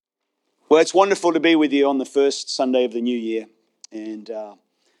Well, it's wonderful to be with you on the first Sunday of the new year, and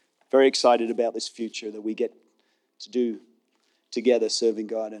very excited about this future that we get to do together serving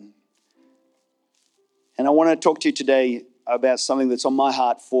God. And I want to talk to you today about something that's on my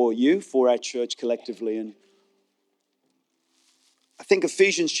heart for you, for our church collectively. And I think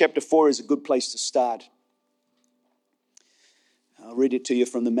Ephesians chapter 4 is a good place to start. I'll read it to you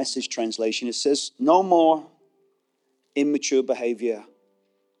from the Message translation. It says, "No more immature behavior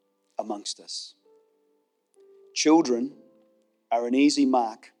amongst us. Children are an easy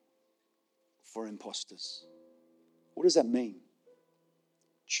mark for imposters." What does that mean?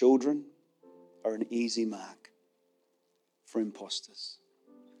 Children are an easy mark for imposters.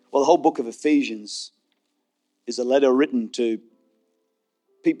 Well, the whole book of Ephesians is a letter written to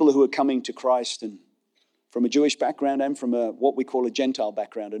people who are coming to Christ and from a Jewish background and from what we call a Gentile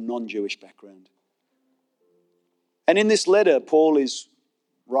background, a non-Jewish background. And in this letter, Paul is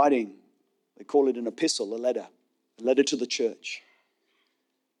writing, they call it an epistle, a letter to the church.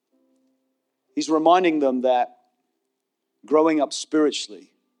 He's reminding them that growing up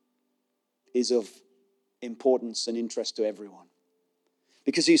spiritually is of importance and interest to everyone.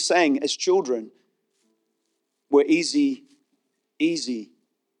 Because he's saying, as children, we're easy,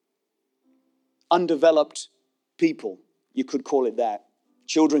 undeveloped people. You could call it that.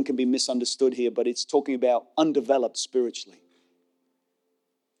 Children can be misunderstood here, but it's talking about undeveloped spiritually.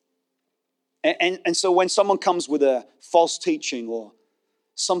 And so when someone comes with a false teaching or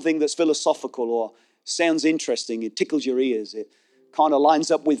something that's philosophical or sounds interesting, it tickles your ears, it kind of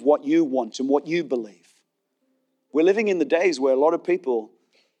lines up with what you want and what you believe. We're living in the days where a lot of people,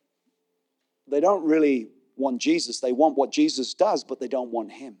 they don't really want Jesus. They want what Jesus does, but they don't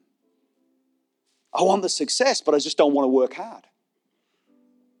want him. I want the success, but I just don't want to work hard.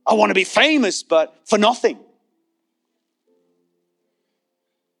 I want to be famous, but for nothing.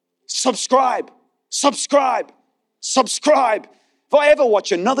 Subscribe. If I ever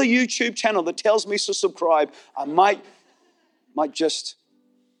watch another YouTube channel that tells me to subscribe, I might just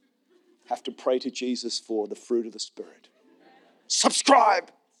have to pray to Jesus for the fruit of the Spirit.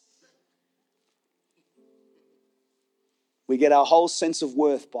 Subscribe. We get our whole sense of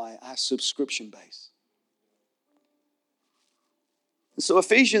worth by our subscription base. And so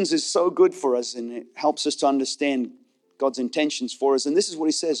Ephesians is so good for us, and it helps us to understand God's intentions for us. And this is what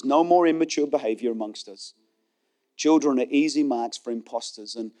he says: no more immature behavior amongst us. Children are easy marks for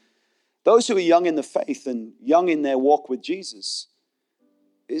imposters. And those who are young in the faith and young in their walk with Jesus,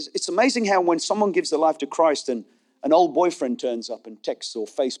 it's amazing how when someone gives their life to Christ and an old boyfriend turns up and texts or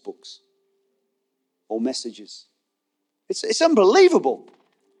Facebooks or messages, it's unbelievable.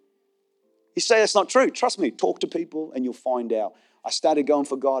 You say that's not true. Trust me, talk to people and you'll find out. I started going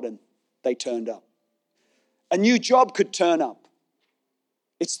for God and they turned up. A new job could turn up.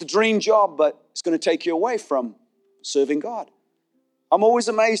 It's the dream job, but it's going to take you away from serving God. I'm always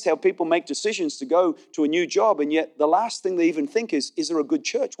amazed how people make decisions to go to a new job, and yet the last thing they even think is there a good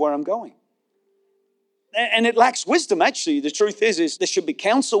church where I'm going? And it lacks wisdom, actually. The truth is there should be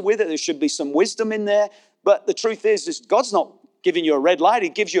counsel with it. There should be some wisdom in there. But the truth is God's not giving you a red light. He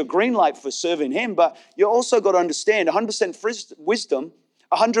gives you a green light for serving him. But you also got to understand 100% wisdom,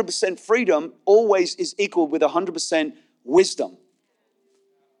 100% freedom always is equal with 100% wisdom.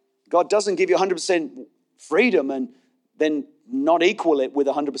 God doesn't give you 100% freedom and then not equal it with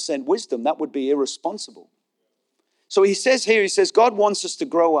 100% wisdom. That would be irresponsible. So he says here, God wants us to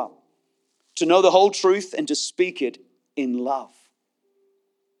grow up, to know the whole truth and to speak it in love.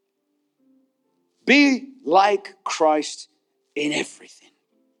 Be like Christ in everything.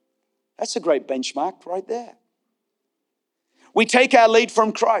 That's a great benchmark right there. We take our lead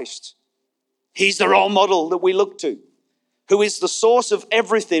from Christ. He's the role model that we look to, who is the source of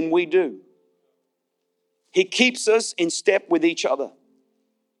everything we do. He keeps us in step with each other.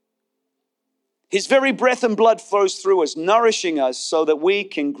 His very breath and blood flows through us, nourishing us so that we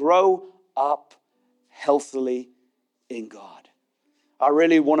can grow up healthily in God. I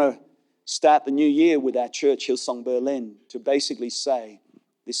really want to start the new year with our church, Hillsong Berlin, to basically say,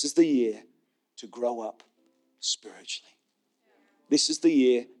 this is the year to grow up spiritually. This is the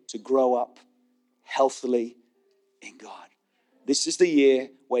year to grow up healthily in God. This is the year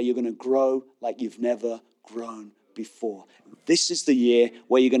where you're going to grow like you've never grown before. This is the year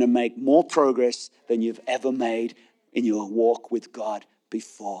where you're going to make more progress than you've ever made in your walk with God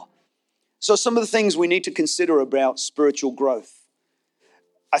before. So some of the things we need to consider about spiritual growth.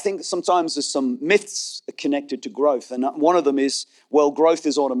 I think that sometimes there's some myths connected to growth. And one of them is, well, growth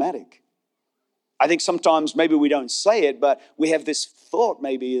is automatic. I think sometimes maybe we don't say it, but we have this thought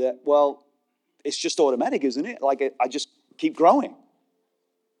maybe that, well, it's just automatic, isn't it? Like I just keep growing.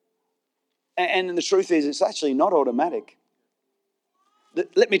 And the truth is, it's actually not automatic.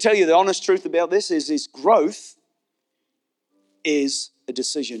 Let me tell you the honest truth about this is growth is a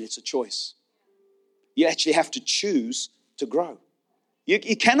decision. It's a choice. You actually have to choose to grow.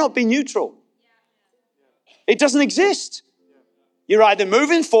 You cannot be neutral. It doesn't exist. You're either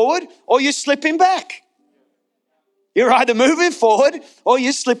moving forward or you're slipping back. You're either moving forward or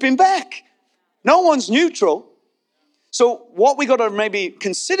you're slipping back. No one's neutral. So what we got to maybe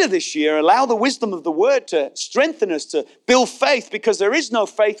consider this year, allow the wisdom of the word to strengthen us, to build faith, because there is no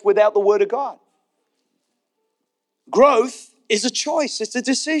faith without the word of God. Growth is a choice. It's a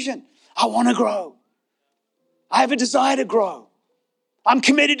decision. I want to grow. I have a desire to grow. I'm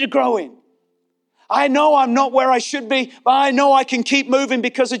committed to growing. I know I'm not where I should be, but I know I can keep moving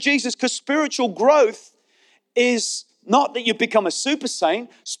because of Jesus. Because spiritual growth is not that you become a super saint.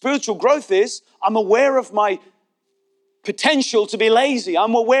 Spiritual growth is I'm aware of my potential to be lazy.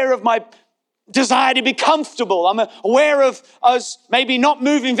 I'm aware of my desire to be comfortable. I'm aware of us maybe not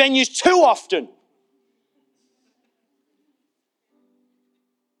moving venues too often.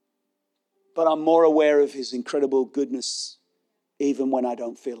 But I'm more aware of His incredible goodness even when I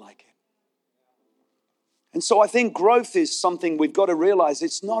don't feel like it. And so I think growth is something we've got to realize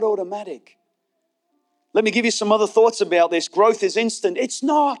it's not automatic. Let me give you some other thoughts about this. Growth is instant. It's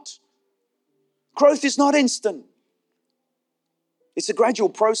not. Growth is not instant. It's a gradual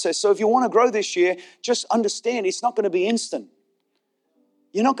process. So if you want to grow this year, just understand it's not going to be instant.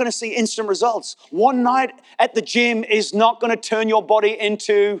 You're not going to see instant results. One night at the gym is not going to turn your body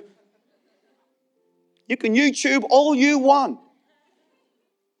into... You can YouTube all you want.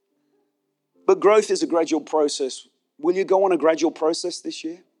 But growth is a gradual process. Will you go on a gradual process this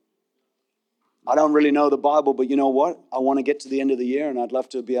year? I don't really know the Bible, but you know what? I want to get to the end of the year and I'd love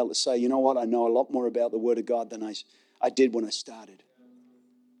to be able to say, you know what? I know a lot more about the Word of God than I did when I started.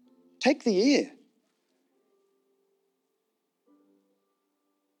 Take the year.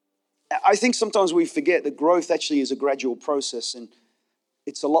 I think sometimes we forget that growth actually is a gradual process and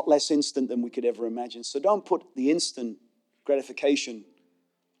it's a lot less instant than we could ever imagine. So don't put the instant gratification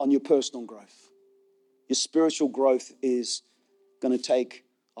on your personal growth. Your spiritual growth is going to take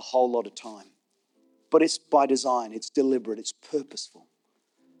a whole lot of time. But it's by design, it's deliberate, it's purposeful.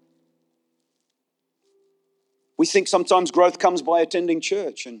 We think sometimes growth comes by attending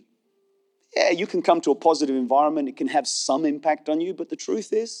church. And yeah, you can come to a positive environment. It can have some impact on you. But the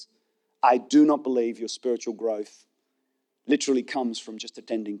truth is, I do not believe your spiritual growth literally comes from just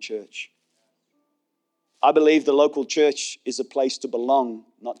attending church. I believe the local church is a place to belong,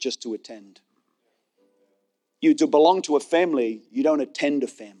 not just to attend. You to belong to a family, you don't attend a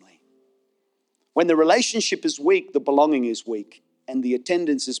family. When the relationship is weak, the belonging is weak, and the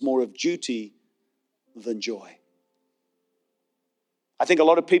attendance is more of duty than joy. I think a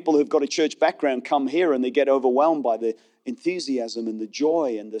lot of people who've got a church background come here and they get overwhelmed by the enthusiasm and the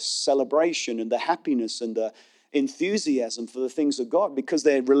joy and the celebration and the happiness and the enthusiasm for the things of God because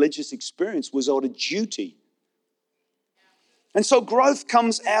their religious experience was out of duty. And so growth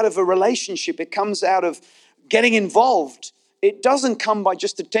comes out of a relationship. It comes out of getting involved. It doesn't come by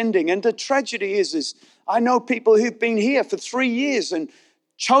just attending. And the tragedy is I know people who've been here for 3 years and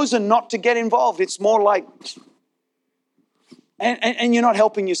chosen not to get involved. It's more like, and you're not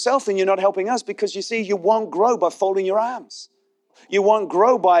helping yourself and you're not helping us because you see, you won't grow by folding your arms. You won't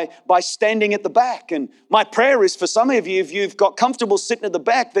grow by standing at the back. And my prayer is for some of you, if you've got comfortable sitting at the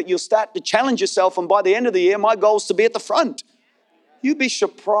back, that you'll start to challenge yourself. And by the end of the year, my goal is to be at the front. You'd be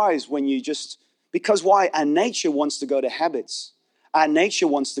surprised when you just, because why? Our nature wants to go to habits. Our nature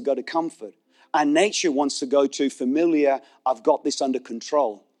wants to go to comfort. Our nature wants to go to familiar, I've got this under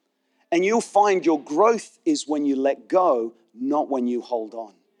control. And you'll find your growth is when you let go, not when you hold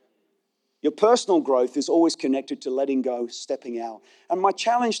on. Your personal growth is always connected to letting go, stepping out. And my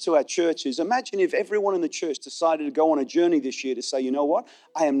challenge to our church is, imagine if everyone in the church decided to go on a journey this year to say, you know what?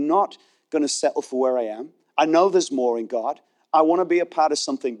 I am not going to settle for where I am. I know there's more in God. I want to be a part of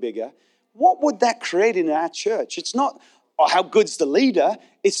something bigger. What would that create in our church? It's not how good's the leader.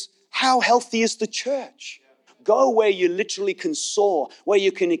 It's how healthy is the church. Go where you literally can soar, where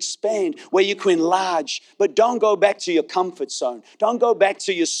you can expand, where you can enlarge. But don't go back to your comfort zone. Don't go back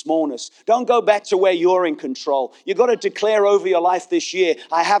to your smallness. Don't go back to where you're in control. You've got to declare over your life this year,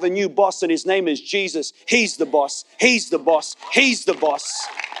 I have a new boss and his name is Jesus. He's the boss. He's the boss. He's the boss.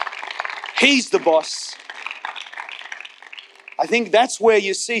 He's the boss. I think that's where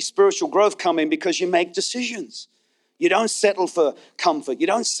you see spiritual growth coming because you make decisions. You don't settle for comfort. You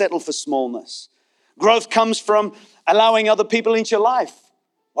don't settle for smallness. Growth comes from allowing other people into your life.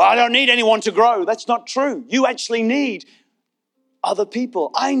 Well, I don't need anyone to grow. That's not true. You actually need other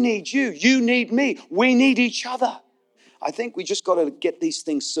people. I need you. You need me. We need each other. I think we just got to get these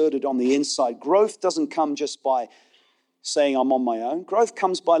things sorted on the inside. Growth doesn't come just by saying I'm on my own. Growth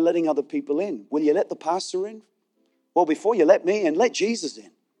comes by letting other people in. Will you let the pastor in? Well, before you let me in, let Jesus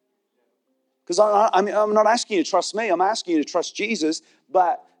in. Because I'm not asking you to trust me. I'm asking you to trust Jesus.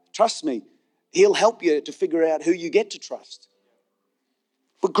 But trust me, he'll help you to figure out who you get to trust.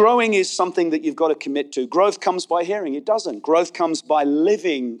 But growing is something that you've got to commit to. Growth comes by hearing. It doesn't. Growth comes by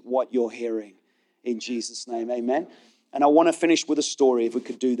living what you're hearing. In Jesus' name, amen. And I want to finish with a story, if we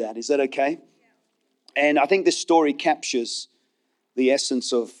could do that. Is that okay? And I think this story captures the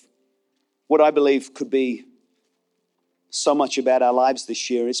essence of what I believe could be so much about our lives this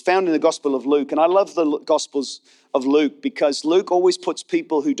year. It's found in the Gospel of Luke. And I love the Gospels of Luke because Luke always puts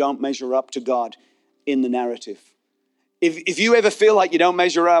people who don't measure up to God in the narrative. If you ever feel like you don't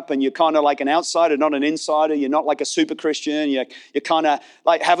measure up and you're kind of like an outsider, not an insider, you're not like a super Christian, you're kind of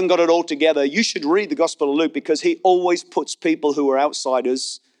like haven't got it all together, you should read the Gospel of Luke because he always puts people who are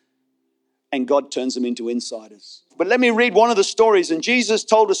outsiders and God turns them into insiders. But let me read one of the stories. And Jesus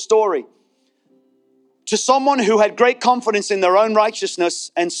told a story to someone who had great confidence in their own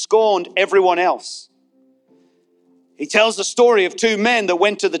righteousness and scorned everyone else. He tells the story of two men that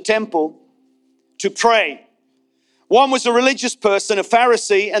went to the temple to pray. One was a religious person, a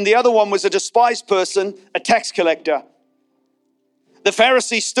Pharisee, and the other one was a despised person, a tax collector. The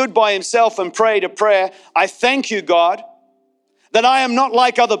Pharisee stood by himself and prayed a prayer. I thank you, God, that I am not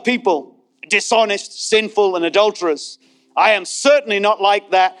like other people, dishonest, sinful, and adulterous. I am certainly not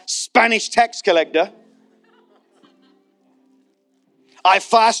like that Spanish tax collector. I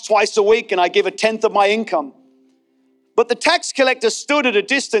fast twice a week and I give 1/10 of my income. But the tax collector stood at a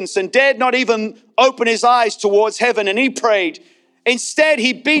distance and dared not even open his eyes towards heaven, and he prayed. Instead,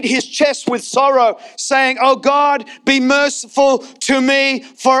 he beat his chest with sorrow, saying, Oh God, be merciful to me,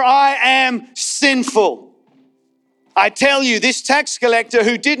 for I am sinful. I tell you, this tax collector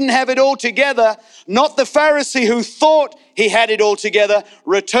who didn't have it all together, not the Pharisee who thought he had it all together,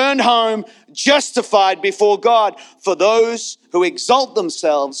 returned home justified before God. For those who exalt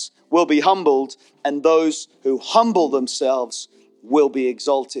themselves will be humbled, and those who humble themselves will be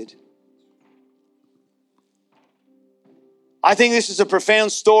exalted. I think this is a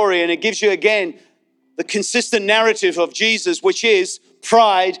profound story, and it gives you again the consistent narrative of Jesus, which is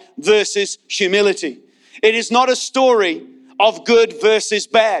pride versus humility. It is not a story of good versus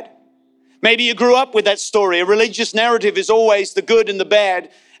bad. Maybe you grew up with that story. A religious narrative is always the good and the bad.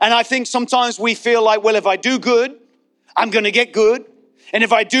 And I think sometimes we feel like, well, if I do good, I'm going to get good. And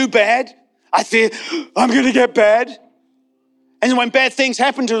if I do bad, I feel I'm going to get bad. And when bad things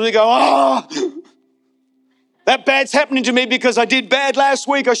happen to us, we go, that bad's happening to me because I did bad last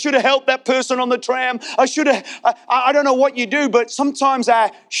week. I should have helped that person on the tram. I don't know what you do, but sometimes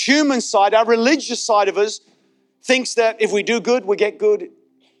our human side, our religious side of us thinks that if we do good, we get good.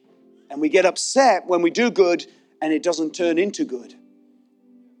 And we get upset when we do good and it doesn't turn into good.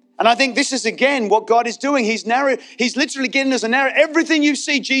 And I think this is, again, what God is doing. He's literally getting us a narrative. Everything you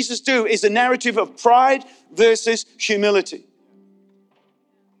see Jesus do is a narrative of pride versus humility.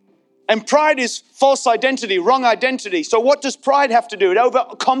 And pride is false identity, wrong identity. So what does pride have to do? It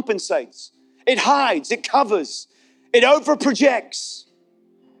overcompensates. It hides. It covers. It overprojects.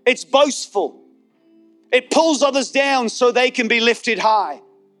 It's boastful. It pulls others down so they can be lifted high.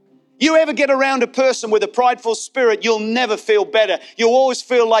 You ever get around a person with a prideful spirit, you'll never feel better. You'll always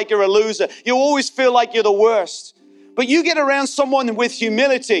feel like you're a loser. You'll always feel like you're the worst. But you get around someone with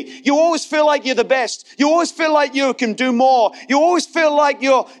humility, you always feel like you're the best. You always feel like you can do more. You always feel like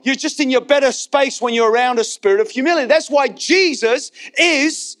you're just in your better space when you're around a spirit of humility. That's why Jesus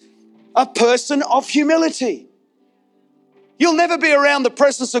is a person of humility. You'll never be around the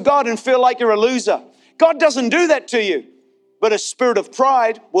presence of God and feel like you're a loser. God doesn't do that to you. But a spirit of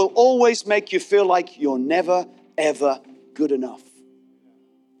pride will always make you feel like you're never, ever good enough.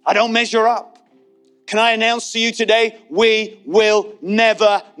 I don't measure up. Can I announce to you today, we will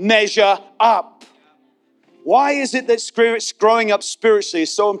never measure up. Why is it that growing up spiritually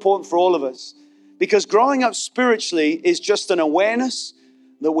is so important for all of us? Because growing up spiritually is just an awareness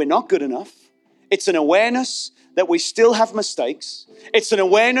that we're not good enough. It's an awareness that we still have mistakes. It's an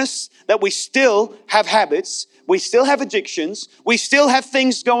awareness that we still have habits. We still have addictions. We still have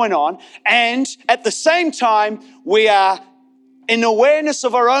things going on. And at the same time, we are in awareness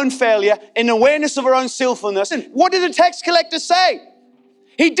of our own failure, in awareness of our own sinfulness. And what did the tax collector say?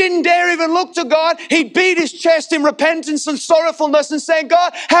 He didn't dare even look to God. He beat his chest in repentance and sorrowfulness and saying,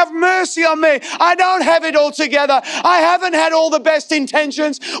 God, have mercy on me. I don't have it all together. I haven't had all the best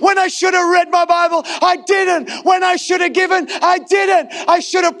intentions. When I should have read my Bible, I didn't. When I should have given, I didn't. I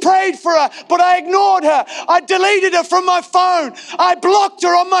should have prayed for her, but I ignored her. I deleted her from my phone. I blocked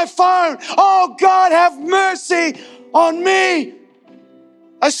her on my phone. Oh, God, have mercy on me,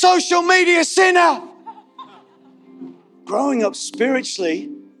 a social media sinner. Growing up spiritually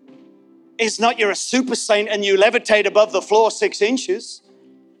is not you're a super saint and you levitate above the floor 6 inches.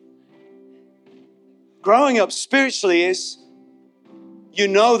 Growing up spiritually is you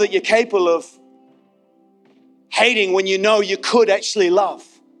know that you're capable of hating when you know you could actually love.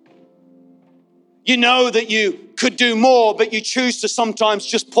 You know that you could do more, but you choose to sometimes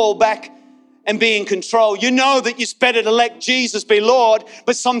just pull back and be in control. You know that it's better to let Jesus be Lord,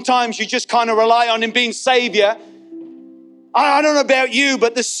 but sometimes you just kind of rely on him being Savior. I don't know about you,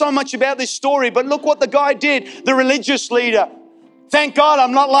 but there's so much about this story. But look what the guy did, the religious leader. Thank God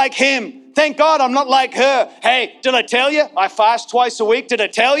I'm not like him. Thank God I'm not like her. Hey, did I tell you? I fast twice a week. Did I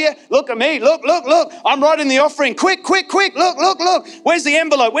tell you? Look at me. Look. I'm writing the offering. Quick. Look. Where's the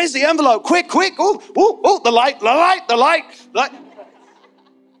envelope? Quick. Ooh, the light.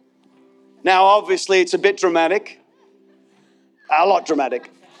 Now, obviously, it's a bit dramatic. A lot dramatic.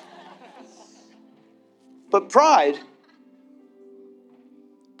 But pride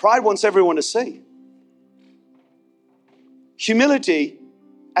wants everyone to see. Humility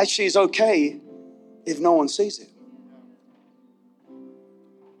actually is okay if no one sees it.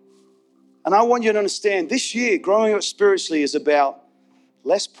 And I want you to understand, this year, growing up spiritually is about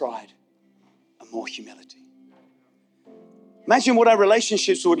less pride and more humility. Imagine what our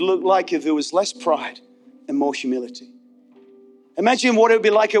relationships would look like if there was less pride and more humility. Imagine what it would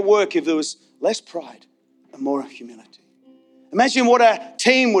be like at work if there was less pride and more humility. Imagine what our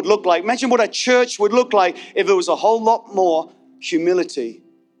team would look like. Imagine what our church would look like if there was a whole lot more humility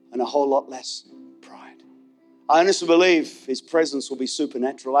and a whole lot less pride. I honestly believe his presence will be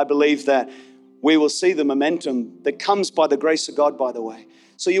supernatural. I believe that we will see the momentum that comes by the grace of God, by the way.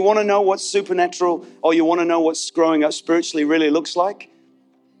 So you want to know what supernatural, or you want to know what's growing up spiritually really looks like?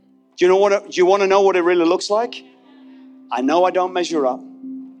 Do you want to know what it really looks like? I know I don't measure up,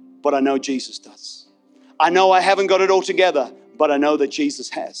 but I know Jesus does. I know I haven't got it all together, but I know that Jesus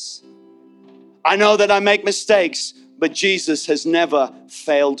has. I know that I make mistakes, but Jesus has never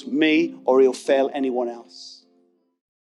failed me or he'll fail anyone else.